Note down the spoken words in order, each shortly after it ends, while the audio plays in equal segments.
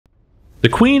The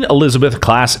Queen Elizabeth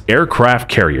class aircraft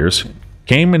carriers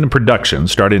came into production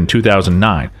started in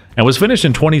 2009 and was finished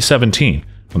in 2017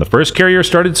 when the first carrier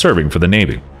started serving for the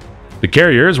Navy. The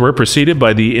carriers were preceded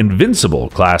by the Invincible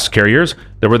class carriers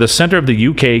that were the center of the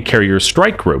UK carrier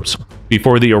strike groups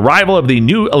before the arrival of the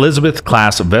new Elizabeth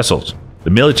class vessels.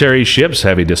 The military ships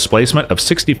have a displacement of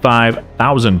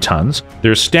 65,000 tons.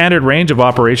 Their standard range of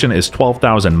operation is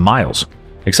 12,000 miles.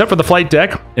 Except for the flight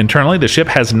deck, internally the ship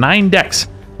has 9 decks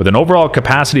with an overall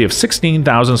capacity of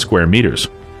 16,000 square meters.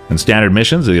 In standard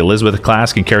missions, the Elizabeth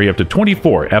class can carry up to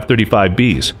 24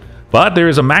 F-35Bs, but there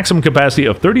is a maximum capacity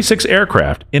of 36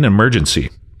 aircraft in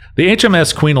emergency. The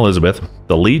HMS Queen Elizabeth,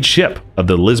 the lead ship of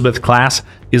the Elizabeth class,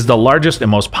 is the largest and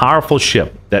most powerful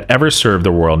ship that ever served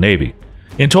the Royal Navy.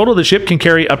 In total, the ship can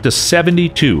carry up to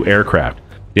 72 aircraft.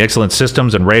 The excellent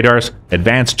systems and radars,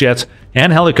 advanced jets,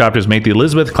 and helicopters make the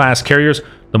Elizabeth class carriers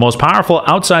the most powerful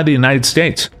outside the United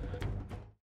States.